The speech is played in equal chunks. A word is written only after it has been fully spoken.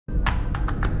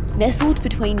Nestled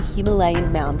between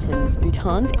Himalayan mountains,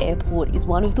 Bhutan's airport is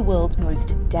one of the world's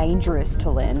most dangerous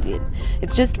to land in.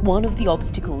 It's just one of the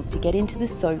obstacles to get into the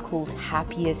so-called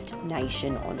happiest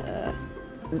nation on earth.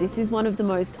 This is one of the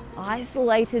most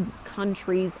isolated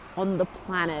countries on the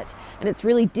planet, and it's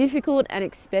really difficult and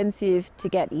expensive to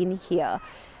get in here.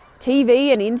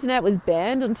 TV and internet was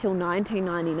banned until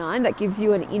 1999. That gives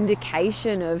you an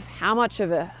indication of how much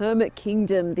of a hermit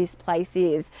kingdom this place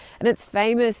is. And it's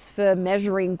famous for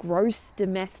measuring gross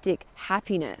domestic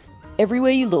happiness.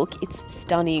 Everywhere you look, it's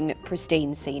stunning,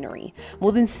 pristine scenery.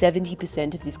 More than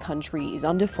 70% of this country is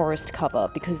under forest cover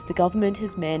because the government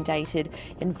has mandated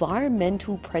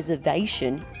environmental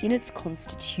preservation in its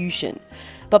constitution.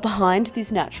 But behind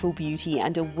this natural beauty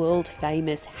and a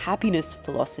world-famous happiness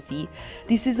philosophy,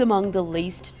 this is among the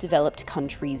least developed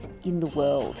countries in the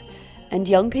world. And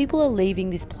young people are leaving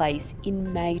this place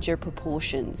in major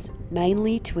proportions,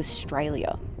 mainly to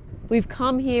Australia. We've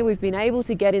come here, we've been able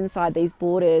to get inside these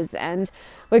borders, and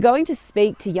we're going to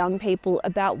speak to young people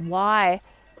about why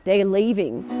they're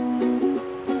leaving.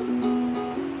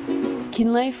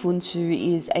 Kinlay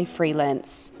Funtu is a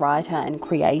freelance writer and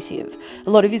creative. A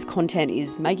lot of his content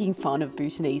is making fun of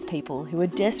Bhutanese people who are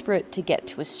desperate to get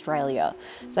to Australia,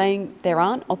 saying there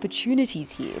aren't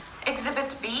opportunities here.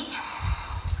 Exhibit B,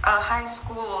 a high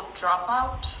school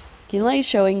dropout. Kinlay is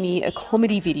showing me a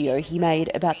comedy video he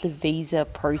made about the visa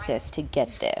process to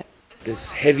get there.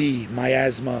 This heavy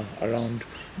miasma around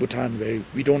Bhutan where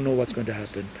we don't know what's going to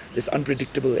happen. This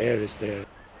unpredictable air is there.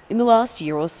 In the last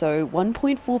year or so,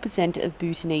 1.4% of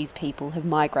Bhutanese people have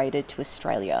migrated to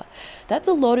Australia. That's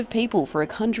a lot of people for a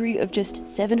country of just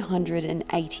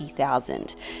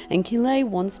 780,000, and Kinlay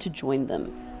wants to join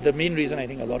them. The main reason I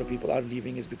think a lot of people are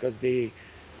leaving is because they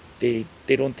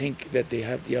don't think that they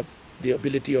have the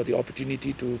ability or the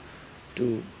opportunity to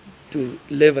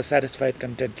live a satisfied,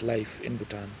 content life in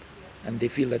Bhutan, and they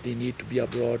feel that they need to be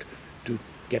abroad to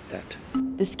get that.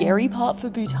 The scary part for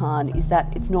Bhutan is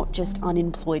that it's not just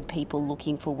unemployed people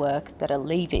looking for work that are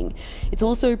leaving, it's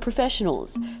also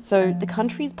professionals. So the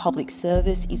country's public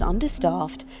service is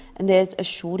understaffed and there's a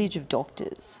shortage of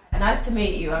doctors. Nice to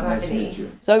meet you, I'm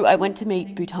Anthony. So I went to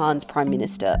meet Bhutan's Prime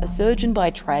Minister, a surgeon by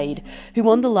trade, who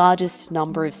won the largest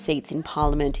number of seats in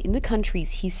Parliament in the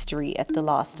country's history at the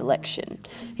last election.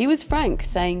 He was frank,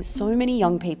 saying so many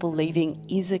young people leaving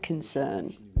is a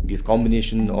concern. This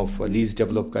combination of a least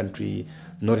developed country,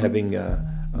 not having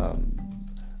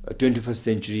 21st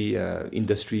century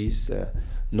industries,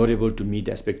 not able to meet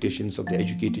the expectations of the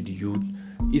educated youth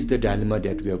is the dilemma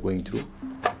that we are going through.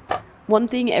 One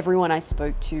thing everyone I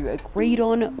spoke to agreed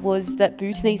on was that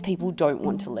Bhutanese people don't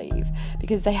want to leave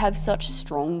because they have such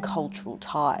strong cultural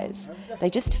ties. They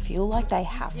just feel like they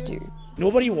have to.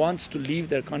 Nobody wants to leave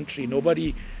their country.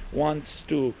 Nobody wants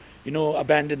to,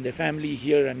 abandon their family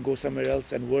here and go somewhere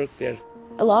else and work there.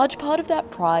 A large part of that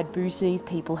pride Bhutanese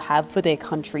people have for their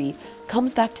country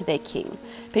comes back to their king.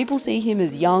 People see him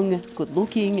as young,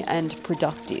 good-looking and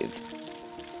productive.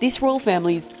 This royal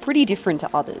family is pretty different to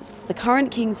others. The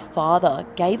current king's father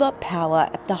gave up power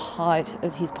at the height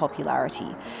of his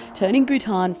popularity, turning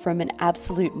Bhutan from an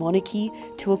absolute monarchy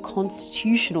to a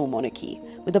constitutional monarchy,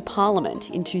 with a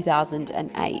parliament in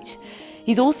 2008.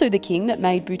 He's also the king that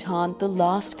made Bhutan the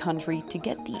last country to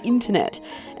get the internet,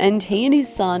 and he and his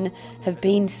son have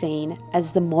been seen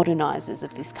as the modernisers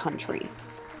of this country.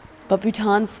 But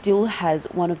Bhutan still has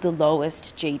one of the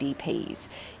lowest GDPs.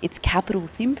 Its capital,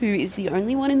 Thimphu, is the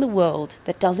only one in the world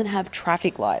that doesn't have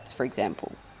traffic lights, for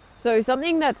example. So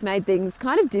something that's made things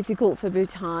kind of difficult for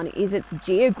Bhutan is its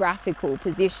geographical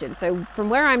position. So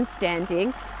from where I'm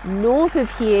standing, north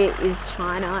of here is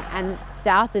China and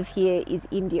south of here is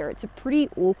India. It's a pretty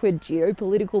awkward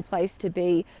geopolitical place to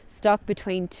be, stuck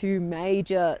between two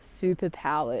major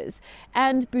superpowers.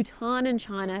 And Bhutan and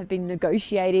China have been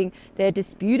negotiating their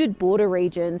disputed border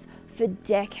regions for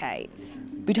decades.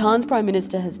 Bhutan's Prime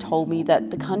Minister has told me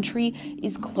that the country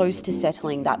is close to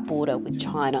settling that border with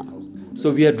China. So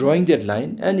we are drawing that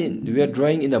line, and we are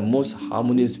drawing in the most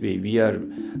harmonious way. We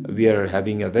are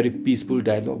having a very peaceful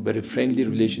dialogue, very friendly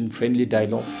relation, friendly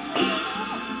dialogue.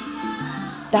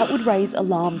 That would raise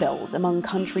alarm bells among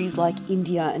countries like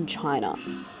India and China.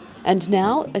 And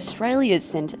now Australia's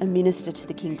sent a minister to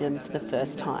the kingdom for the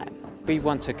first time. We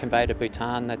want to convey to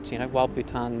Bhutan that, while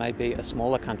Bhutan may be a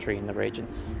smaller country in the region,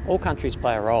 all countries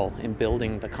play a role in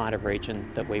building the kind of region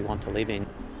that we want to live in.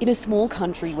 In a small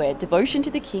country where devotion to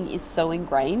the king is so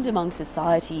ingrained among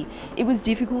society, it was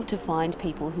difficult to find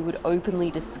people who would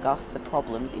openly discuss the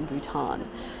problems in Bhutan.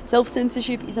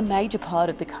 Self-censorship is a major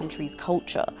part of the country's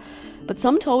culture. But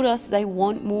some told us they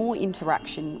want more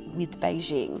interaction with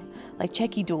Beijing, like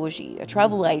Cheki Dorji, a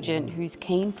travel agent who's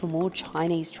keen for more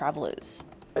Chinese travellers.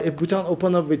 If Bhutan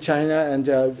open up with China and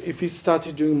if we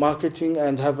started doing marketing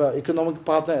and have an economic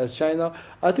partner as China,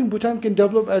 I think Bhutan can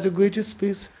develop at a greater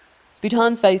pace.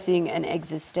 Bhutan's facing an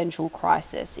existential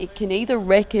crisis. It can either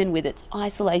reckon with its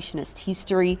isolationist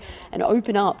history and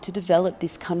open up to develop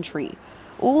this country,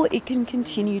 or it can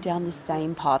continue down the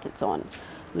same path it's on,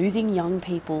 losing young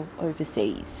people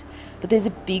overseas. But there's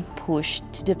a big push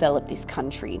to develop this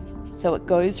country, so it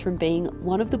goes from being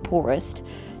one of the poorest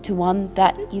to one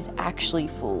that is actually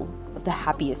full of the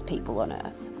happiest people on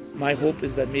earth. My hope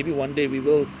is that maybe one day we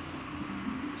will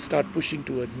start pushing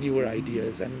towards newer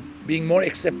ideas and being more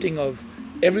accepting of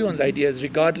everyone's ideas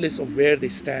regardless of where they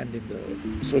stand in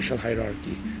the social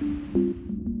hierarchy.